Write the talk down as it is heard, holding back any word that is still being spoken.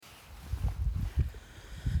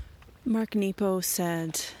Mark Nepo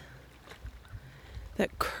said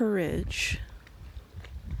that courage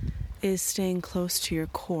is staying close to your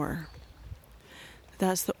core.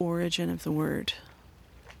 That's the origin of the word.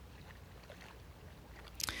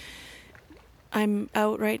 I'm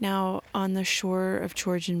out right now on the shore of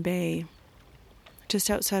Georgian Bay, just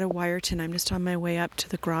outside of Wyerton. I'm just on my way up to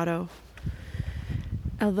the grotto.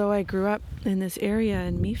 Although I grew up in this area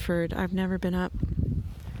in Meaford, I've never been up.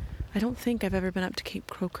 I don't think I've ever been up to Cape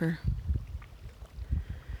Croker.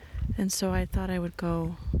 And so I thought I would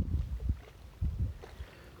go.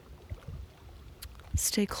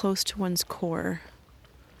 Stay close to one's core.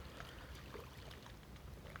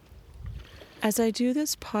 As I do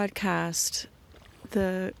this podcast,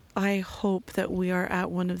 I hope that we are at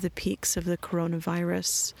one of the peaks of the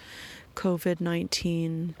coronavirus,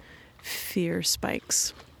 COVID-19 fear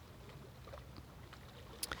spikes.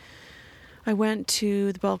 I went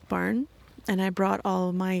to the bulk barn and I brought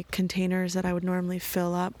all my containers that I would normally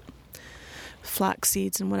fill up, flax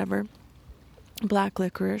seeds and whatever, black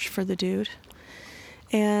licorice for the dude.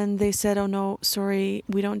 And they said, oh no, sorry,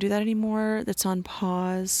 we don't do that anymore. That's on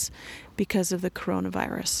pause because of the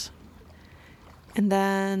coronavirus. And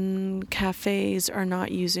then cafes are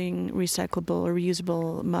not using recyclable or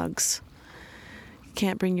reusable mugs. You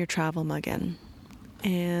can't bring your travel mug in.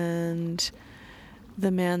 And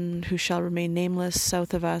the man who shall remain nameless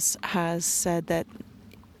south of us has said that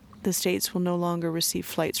the States will no longer receive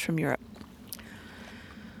flights from Europe.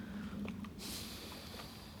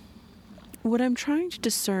 What I'm trying to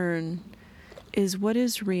discern is what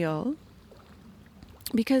is real,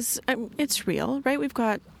 because it's real,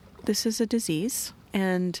 right? This is a disease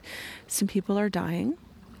and some people are dying,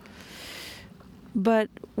 but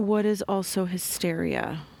what is also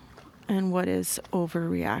hysteria and what is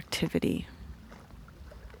overreactivity?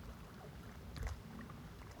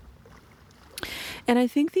 And I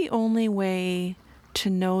think the only way to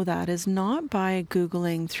know that is not by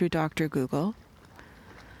Googling through Dr. Google,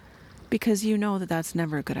 because you know that that's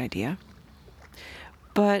never a good idea,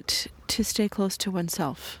 but to stay close to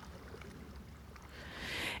oneself.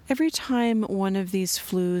 Every time one of these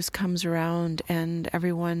flus comes around and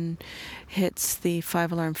everyone hits the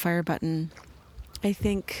 5-alarm fire button, I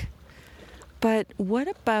think, but what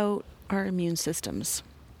about our immune systems?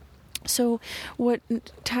 So what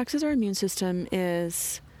taxes our immune system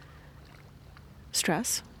is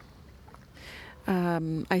stress,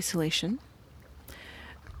 isolation,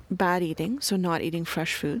 bad eating, so not eating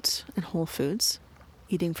fresh foods and whole foods,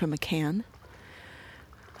 eating from a can.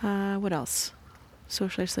 What else?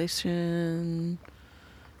 Social isolation.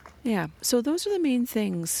 Yeah, so those are the main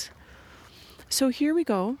things. So here we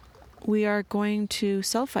go. We are going to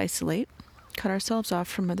self-isolate, cut ourselves off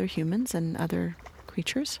from other humans and other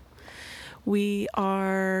creatures. We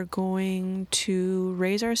are going to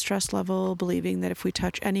raise our stress level, believing that if we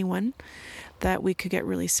touch anyone, that we could get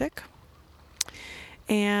really sick.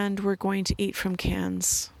 And we're going to eat from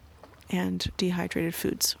cans and dehydrated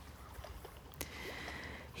foods.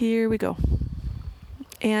 Here we go.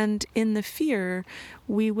 And in the fear,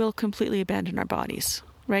 we will completely abandon our bodies,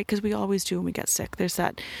 right? Because we always do when we get sick. There's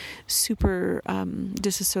that super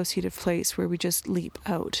disassociative place where we just leap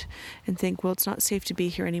out and think, well, it's not safe to be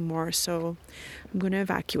here anymore, so I'm going to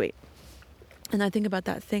evacuate. And I think about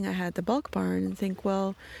that thing I had at the bulk barn and think,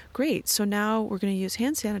 well, great. So now we're going to use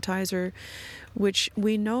hand sanitizer, which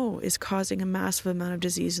we know is causing a massive amount of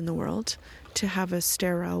disease in the world, to have a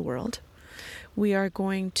sterile world. We are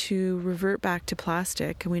going to revert back to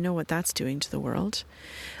plastic, and we know what that's doing to the world.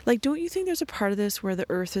 Like, don't you think there's a part of this where the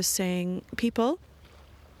earth is saying, people,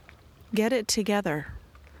 get it together,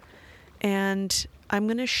 and I'm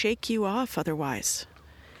going to shake you off otherwise.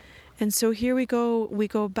 And so here we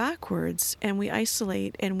go backwards, and we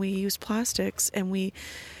isolate, and we use plastics, and we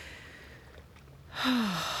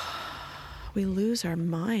lose our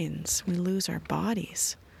minds, we lose our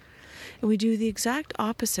bodies. And we do the exact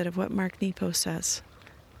opposite of what Mark Nepo says,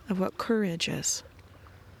 of what courage is.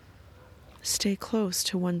 Stay close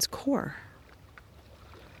to one's core.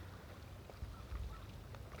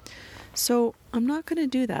 So I'm not going to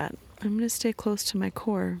do that. I'm going to stay close to my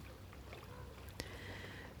core.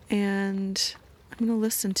 And I'm going to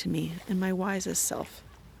listen to me and my wisest self.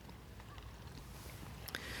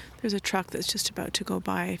 There's a truck that's just about to go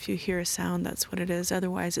by. If you hear a sound, that's what it is.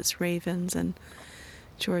 Otherwise, it's ravens and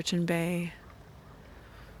Georgian Bay,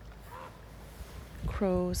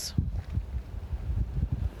 crows.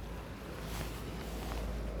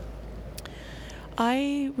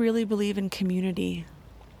 I really believe in community.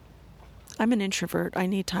 I'm an introvert. I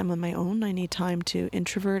need time on my own. I need time to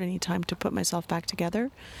introvert. I need time to put myself back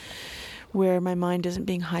together. where my mind isn't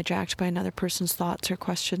being hijacked by another person's thoughts or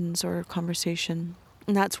questions or conversation.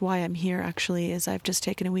 And that's why I'm here, actually, is I've just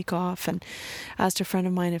taken a week off and asked a friend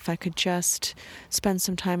of mine if I could just spend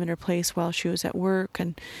some time in her place while she was at work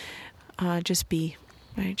and just be,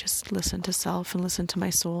 right? Just listen to self and listen to my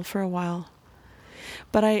soul for a while.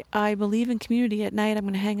 But I believe in community. At night, I'm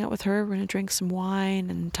going to hang out with her. We're going to drink some wine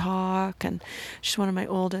and talk. And she's one of my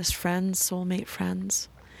oldest friends, soulmate friends.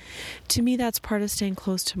 To me, that's part of staying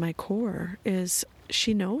close to my core, is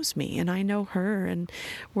she knows me and I know her, and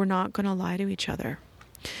we're not going to lie to each other.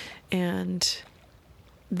 And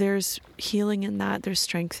there's healing in that. There's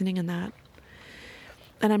strengthening in that.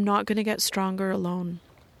 And I'm not going to get stronger alone.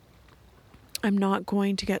 I'm not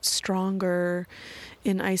going to get stronger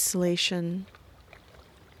in isolation,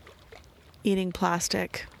 eating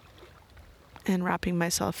plastic and wrapping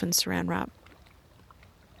myself in saran wrap.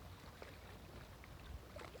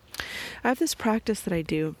 I have this practice that I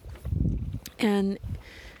do. And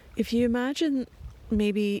if you imagine,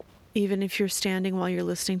 maybe even if you're standing while you're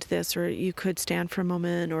listening to this, or you could stand for a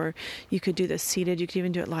moment, or you could do this seated, you could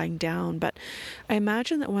even do it lying down. But I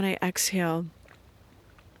imagine that when I exhale,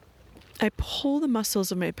 I pull the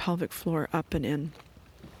muscles of my pelvic floor up and in.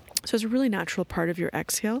 So it's a really natural part of your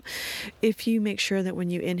exhale. If you make sure that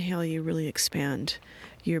when you inhale, you really expand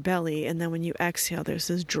your belly, and then when you exhale, there's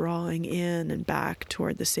this drawing in and back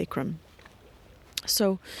toward the sacrum.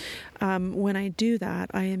 So when I do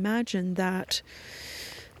that, I imagine that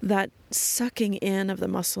sucking in of the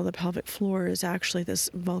muscle of the pelvic floor is actually this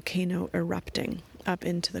volcano erupting up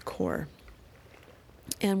into the core.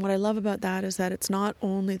 And what I love about that is that it's not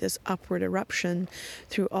only this upward eruption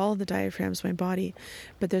through all the diaphragms of my body,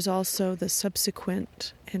 but there's also the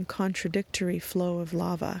subsequent and contradictory flow of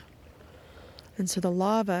lava. And so the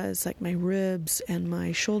lava is like my ribs and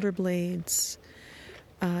my shoulder blades,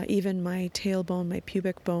 even my tailbone, my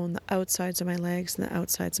pubic bone, the outsides of my legs and the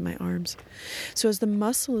outsides of my arms. So as the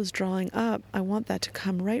muscle is drawing up, I want that to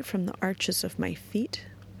come right from the arches of my feet.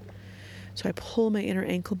 So I pull my inner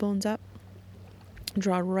ankle bones up,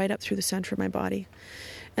 draw right up through the center of my body,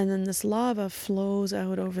 and then this lava flows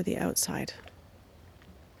out over the outside.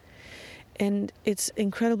 And it's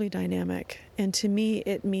incredibly dynamic. And to me,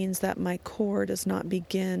 it means that my core does not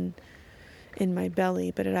begin in my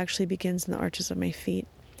belly, but it actually begins in the arches of my feet.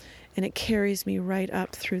 And it carries me right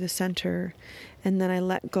up through the center. And then I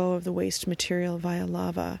let go of the waste material via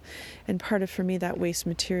lava. And part of, for me, that waste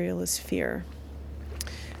material is fear.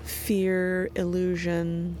 Fear,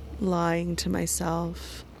 illusion, lying to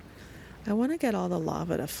myself. I want to get all the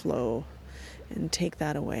lava to flow and take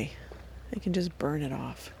that away. I can just burn it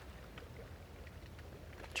off.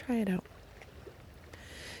 Try it out.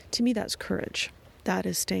 To me, that's courage. That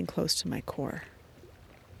is staying close to my core.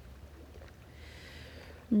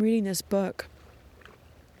 I'm reading this book,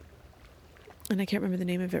 and I can't remember the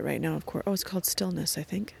name of it right now, of course. Oh, it's called Stillness, I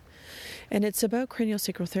think. And it's about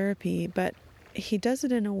craniosacral therapy, but he does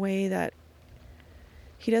it in a way that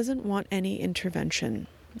he doesn't want any intervention.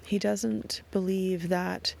 He doesn't believe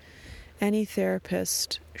that any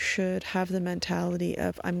therapist should have the mentality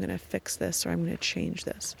of, I'm going to fix this or I'm going to change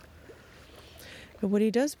this. But what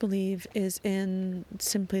he does believe is in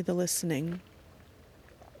simply the listening.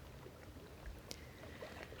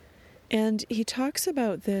 And he talks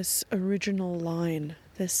about this original line,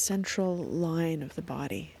 this central line of the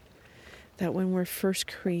body, that when we're first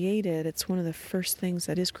created, it's one of the first things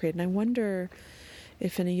that is created. And I wonder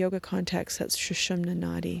if in a yoga context that's Sushumna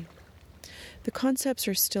Nadi. The concepts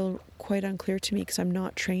are still quite unclear to me because I'm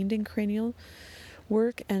not trained in cranial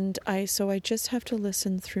work, and so I just have to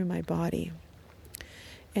listen through my body.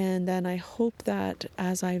 And then I hope that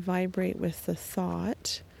as I vibrate with the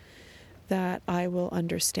thought, that I will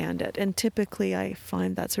understand it. And typically I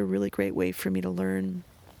find that's a really great way for me to learn.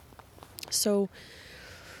 So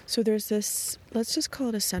there's this, let's just call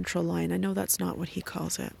it a central line. I know that's not what he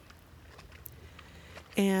calls it.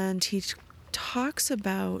 And he talks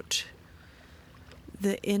about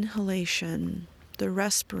the inhalation, the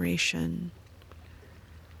respiration,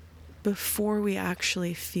 before we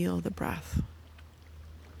actually feel the breath.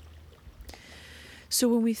 So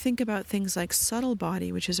when we think about things like subtle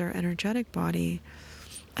body, which is our energetic body,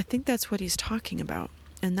 I think that's what he's talking about.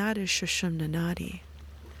 And that is Sushumna Nadi.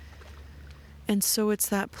 And so it's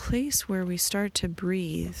that place where we start to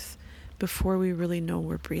breathe before we really know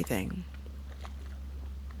we're breathing.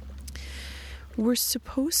 We're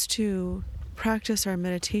supposed to practice our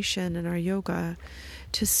meditation and our yoga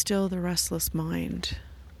to still the restless mind.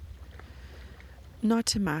 Not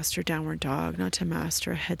to master downward dog, not to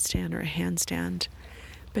master a headstand or a handstand,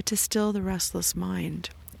 but to still the restless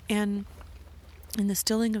mind. And in the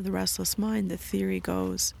stilling of the restless mind, the theory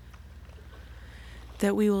goes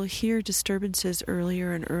that we will hear disturbances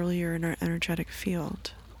earlier and earlier in our energetic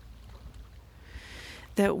field,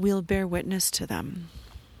 that we'll bear witness to them.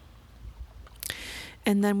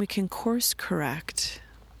 And then we can course correct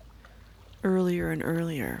earlier and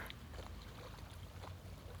earlier.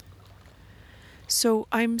 So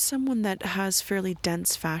I'm someone that has fairly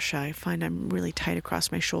dense fascia. I find I'm really tight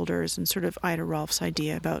across my shoulders, and sort of Ida Rolf's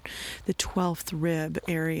idea about the 12th rib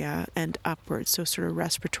area and upwards, so sort of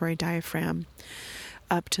respiratory diaphragm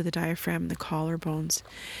up to the diaphragm and the collarbones.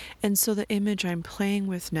 And so the image I'm playing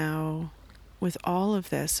with now, with all of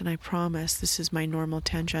this, and I promise this is my normal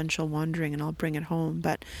tangential wandering and I'll bring it home,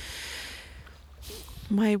 but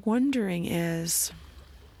my wondering is,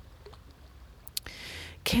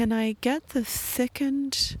 can I get the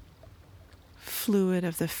thickened fluid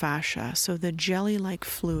of the fascia, so the jelly-like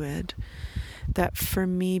fluid that for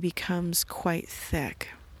me becomes quite thick?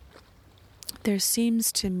 There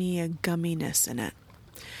seems to me a gumminess in it,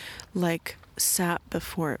 like sap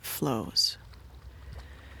before it flows.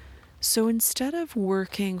 So instead of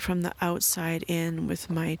working from the outside in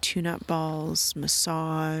with my tune-up balls,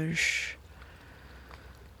 massage,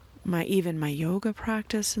 even my yoga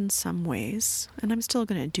practice in some ways, and I'm still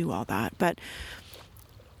going to do all that, but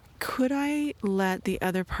could I let the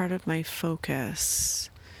other part of my focus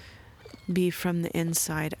be from the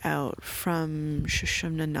inside out, from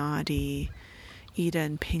Sushumna Nadi, Ida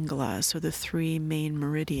and Pingala, so the three main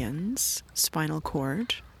meridians, spinal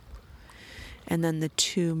cord, and then the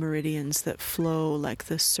two meridians that flow like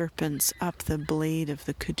the serpents up the blade of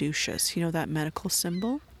the caduceus. You know that medical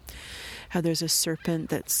symbol? How there's a serpent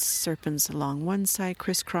that serpents along one side,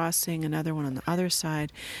 crisscrossing, another one on the other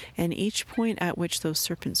side, and each point at which those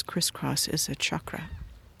serpents crisscross is a chakra.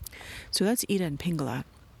 So that's Ida and Pingala.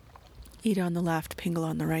 Ida on the left, Pingala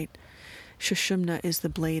on the right. Sushumna is the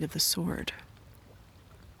blade of the sword.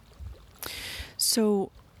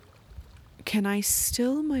 So, can I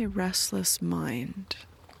still my restless mind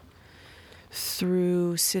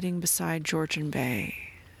through sitting beside Georgian Bay,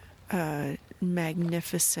 a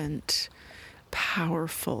magnificent,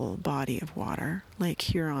 powerful body of water, Lake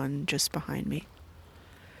Huron just behind me?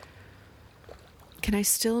 Can I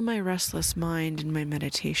still my restless mind in my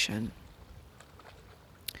meditation?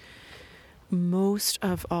 Most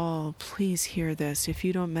of all, please hear this. If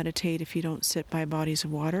you don't meditate, if you don't sit by bodies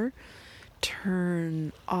of water,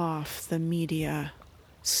 turn off the media.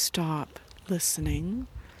 Stop listening,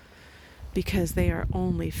 because they are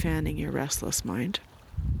only fanning your restless mind.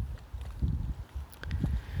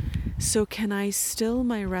 So can I still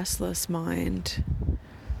my restless mind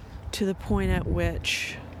to the point at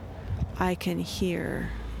which I can hear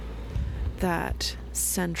that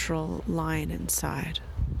central line inside,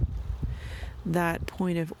 that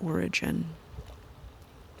point of origin,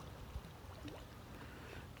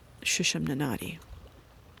 Sushumna Nadi?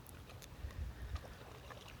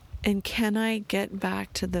 And can I get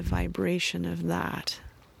back to the vibration of that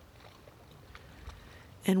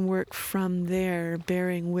and work from there,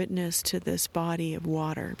 bearing witness to this body of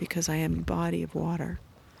water, because I am a body of water?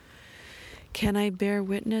 Can I bear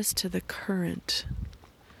witness to the current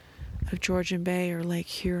of Georgian Bay or Lake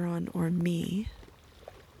Huron or me,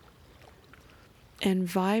 and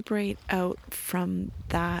vibrate out from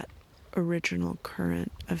that original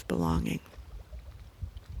current of belonging?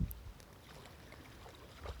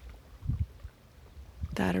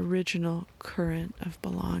 That original current of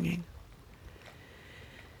belonging.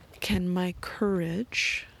 Can my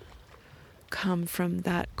courage come from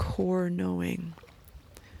that core knowing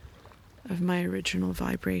of my original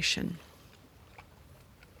vibration?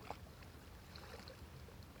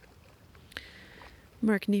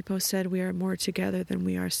 Mark Nepo said we are more together than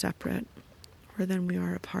we are separate, or than we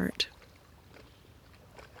are apart.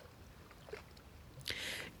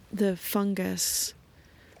 The fungus,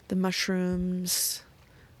 the mushrooms,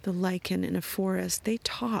 the lichen in a forest, they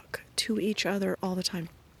talk to each other all the time.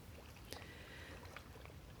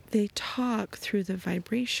 They talk through the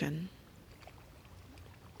vibration.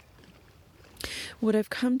 What I've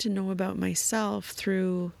come to know about myself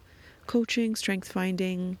through coaching, strength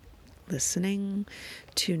finding, listening,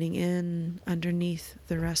 tuning in underneath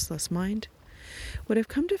the restless mind, what I've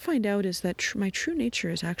come to find out is that my true nature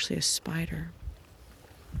is actually a spider.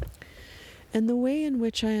 And the way in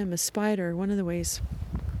which I am a spider, one of the ways,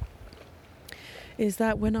 is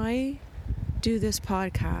that when I do this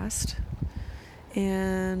podcast,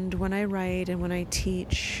 and when I write, and when I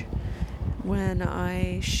teach, when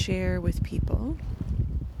I share with people,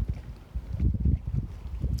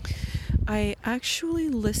 I actually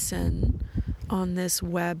listen on this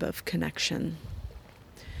web of connection.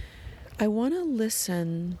 I want to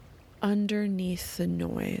listen underneath the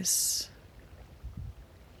noise.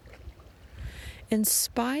 And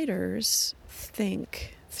spiders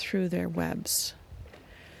think through their webs.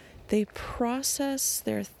 They process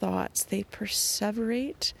their thoughts, they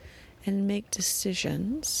perseverate and make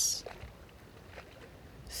decisions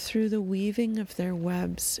through the weaving of their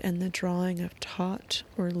webs and the drawing of taut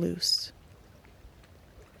or loose.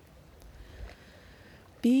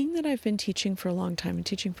 Being that I've been teaching for a long time, and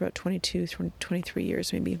teaching for about 22, 23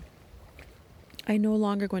 years maybe, I no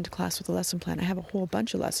longer go into class with a lesson plan. I have a whole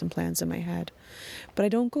bunch of lesson plans in my head, but I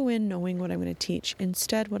don't go in knowing what I'm going to teach.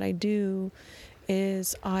 Instead, what I do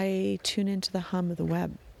is I tune into the hum of the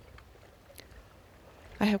web.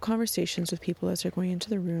 I have conversations with people as they're going into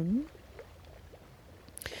the room.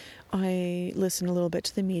 I listen a little bit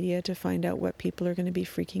to the media to find out what people are going to be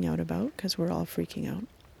freaking out about, because we're all freaking out.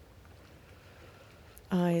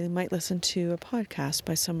 I might listen to a podcast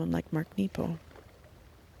by someone like Mark Nepo.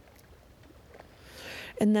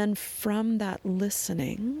 And then from that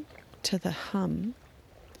listening to the hum,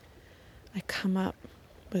 I come up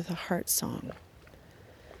with a heart song.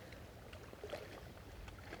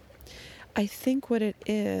 I think what it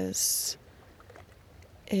is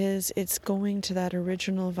it's going to that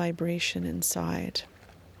original vibration inside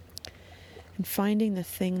and finding the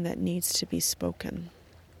thing that needs to be spoken.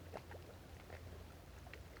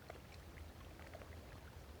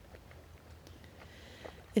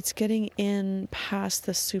 It's getting in past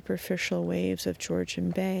the superficial waves of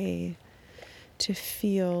Georgian Bay to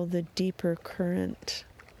feel the deeper current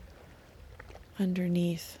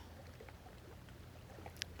underneath.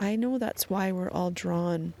 I know that's why we're all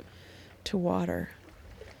drawn to water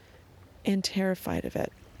and terrified of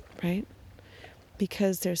it, right?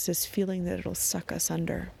 Because there's this feeling that it'll suck us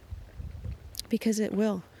under. Because it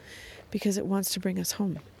will. Because it wants to bring us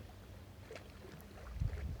home.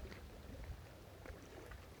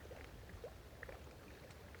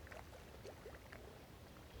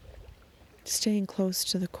 Staying close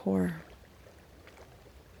to the core.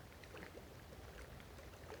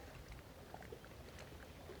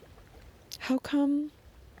 How come?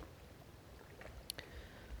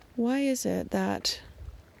 Why is it that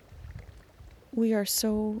we are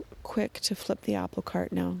so quick to flip the apple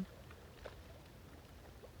cart now?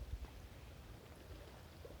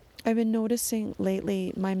 I've been noticing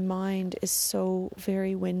lately my mind is so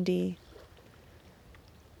very windy,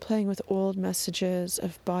 playing with old messages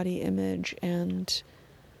of body image and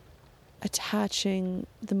attaching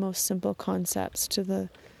the most simple concepts to the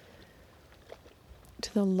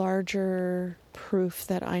larger proof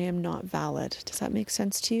that I am not valid. Does that make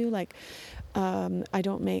sense to you? Like, I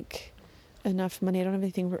don't make enough money. I don't have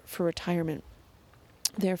anything for retirement.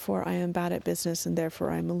 Therefore, I am bad at business, and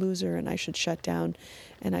therefore I'm a loser, and I should shut down,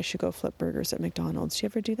 and I should go flip burgers at McDonald's. Do you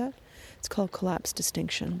ever do that? It's called collapse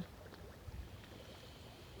distinction.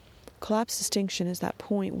 Collapse distinction is that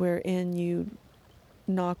point wherein you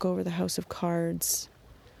knock over the house of cards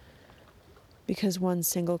because one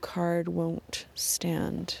single card won't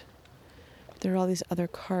stand. There are all these other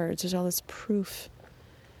cards. There's all this proof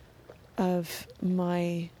of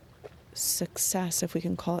my success, if we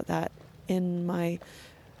can call it that, in my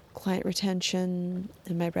client retention,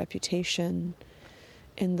 in my reputation,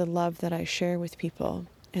 in the love that I share with people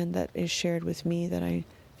and that is shared with me that I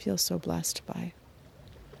feel so blessed by.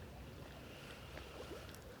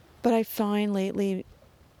 But I find lately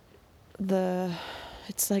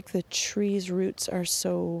it's like the tree's roots are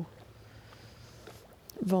so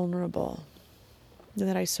vulnerable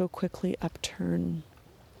that I so quickly upturn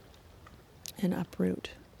and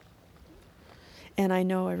uproot. And I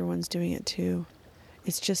know everyone's doing it too.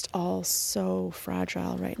 It's just all so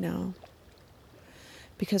fragile right now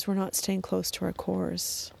because we're not staying close to our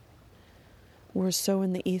cores. We're so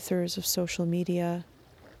in the ethers of social media,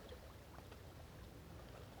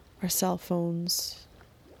 our cell phones,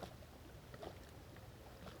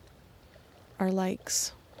 our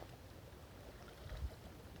likes,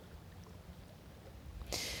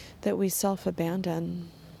 that we self-abandon.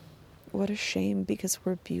 What a shame, because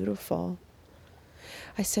we're beautiful.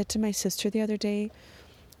 I said to my sister the other day,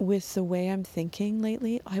 with the way I'm thinking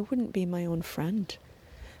lately, I wouldn't be my own friend.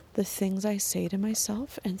 The things I say to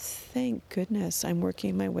myself, and thank goodness I'm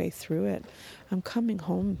working my way through it. I'm coming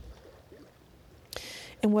home.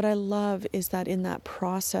 And what I love is that in that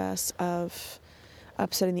process of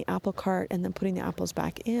upsetting the apple cart and then putting the apples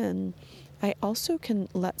back in, I also can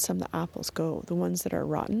let some of the apples go, the ones that are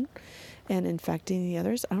rotten and infecting the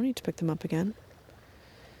others. I don't need to pick them up again.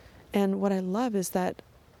 And what I love is that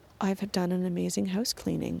I've done an amazing house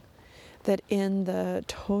cleaning, that in the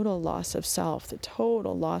total loss of self, the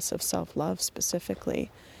total loss of self-love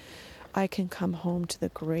specifically, I can come home to the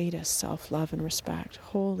greatest self-love and respect.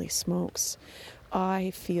 Holy smokes.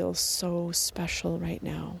 I feel so special right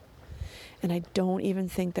now. And I don't even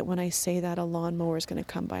think that when I say that a lawnmower is going to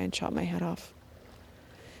come by and chop my head off.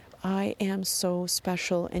 I am so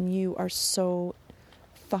special, and you are so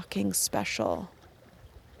fucking special.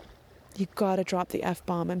 You gotta drop the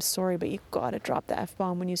F-bomb. I'm sorry, but you gotta drop the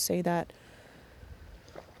F-bomb when you say that.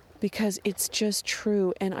 Because it's just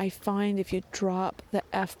true. And I find if you drop the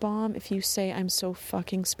F-bomb, if you say I'm so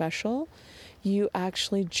fucking special, you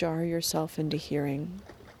actually jar yourself into hearing.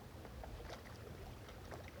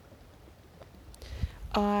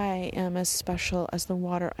 I am as special as the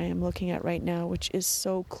water I am looking at right now, which is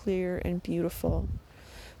so clear and beautiful.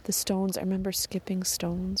 The stones, I remember skipping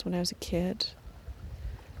stones when I was a kid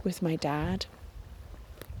with my dad.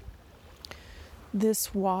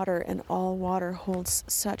 This water and all water holds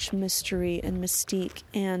such mystery and mystique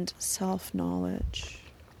and self-knowledge.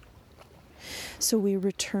 So we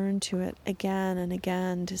return to it again and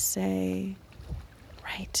again to say,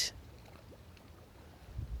 right.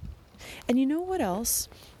 And you know what else?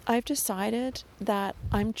 I've decided that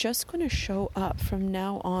I'm just going to show up from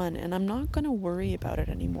now on, and I'm not going to worry about it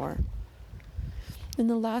anymore. In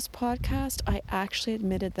the last podcast, I actually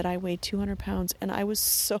admitted that I weighed 200 pounds, and I was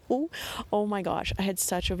so, oh my gosh, I had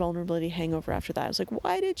such a vulnerability hangover after that. I was like,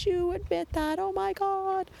 why did you admit that? Oh my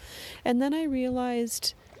God. And then I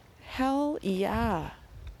realized, hell yeah.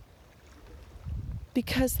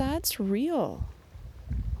 Because that's real.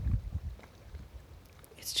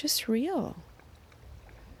 It's just real.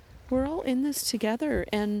 We're all in this together,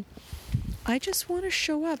 and I just want to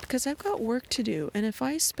show up because I've got work to do. And if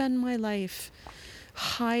I spend my life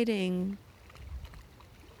hiding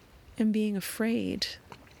and being afraid,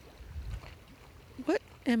 what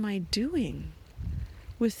am I doing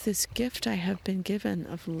with this gift I have been given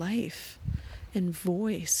of life and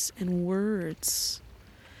voice and words?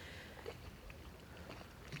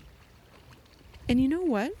 And you know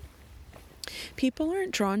what? People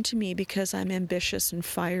aren't drawn to me because I'm ambitious and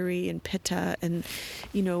fiery and pitta and,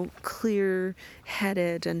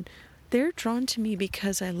 clear-headed. And they're drawn to me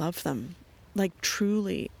because I love them. Like,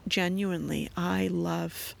 truly, genuinely, I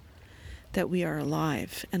love that we are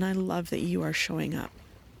alive. And I love that you are showing up.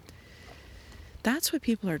 That's what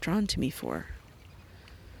people are drawn to me for.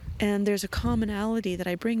 And there's a commonality that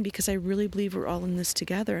I bring because I really believe we're all in this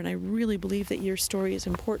together. And I really believe that your story is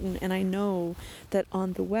important. And I know that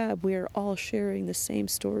on the web, we are all sharing the same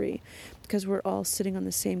story because we're all sitting on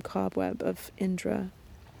the same cobweb of Indra's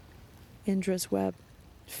web,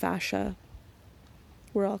 fascia.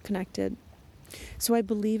 We're all connected. So I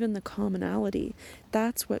believe in the commonality.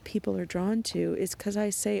 That's what people are drawn to, is because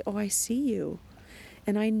I say, oh, I see you.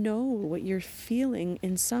 And I know what you're feeling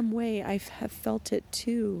in some way. I have felt it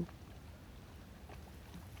too.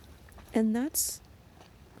 And that's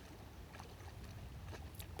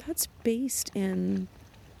based in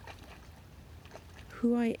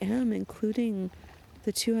who I am, including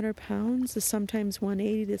the 200 pounds, the sometimes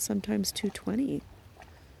 180, the sometimes 220.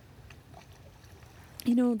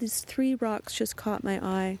 These 3 rocks just caught my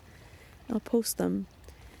eye. I'll post them.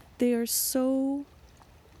 They are so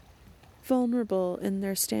vulnerable in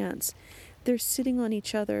their stance. They're sitting on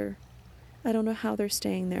each other. I don't know how they're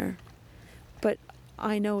staying there, but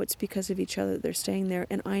I know it's because of each other they're staying there,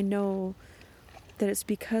 and I know that it's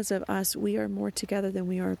because of us. We are more together than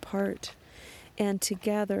we are apart, and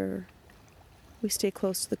together we stay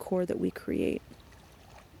close to the core that we create,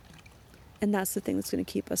 and that's the thing that's going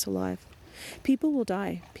to keep us alive. People will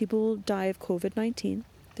die. People will die of COVID-19.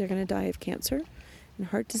 They're going to die of cancer and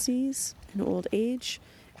heart disease and old age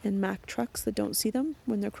and Mack trucks that don't see them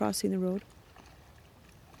when they're crossing the road.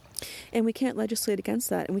 And we can't legislate against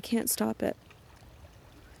that, and we can't stop it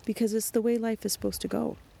because it's the way life is supposed to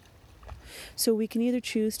go. So we can either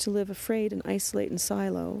choose to live afraid and isolate and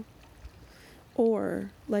silo, or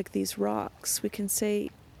like these rocks, we can say,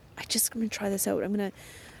 I'm going to try this out. I'm going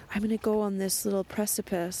to go on this little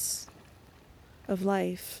precipice of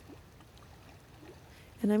life,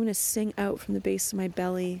 and I'm going to sing out from the base of my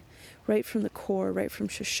belly, right from the core, right from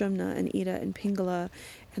Sushumna and Ida and Pingala,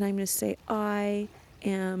 and I'm going to say, I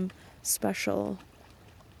am special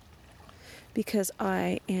because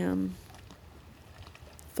I am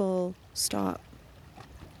full stop.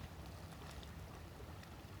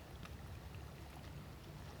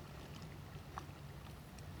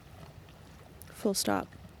 Full stop.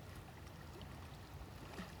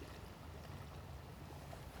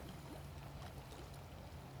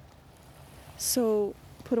 So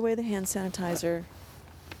put away the hand sanitizer.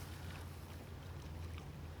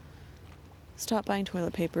 Stop buying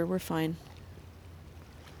toilet paper. We're fine.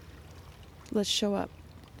 Let's show up.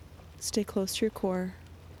 Stay close to your core.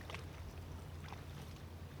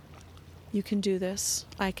 You can do this.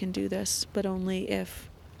 I can do this, but only if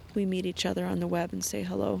we meet each other on the web and say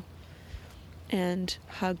hello and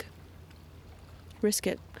hug. Risk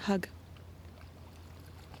it. Hug.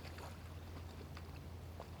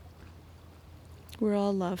 We're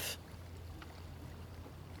all love.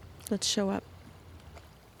 Let's show up.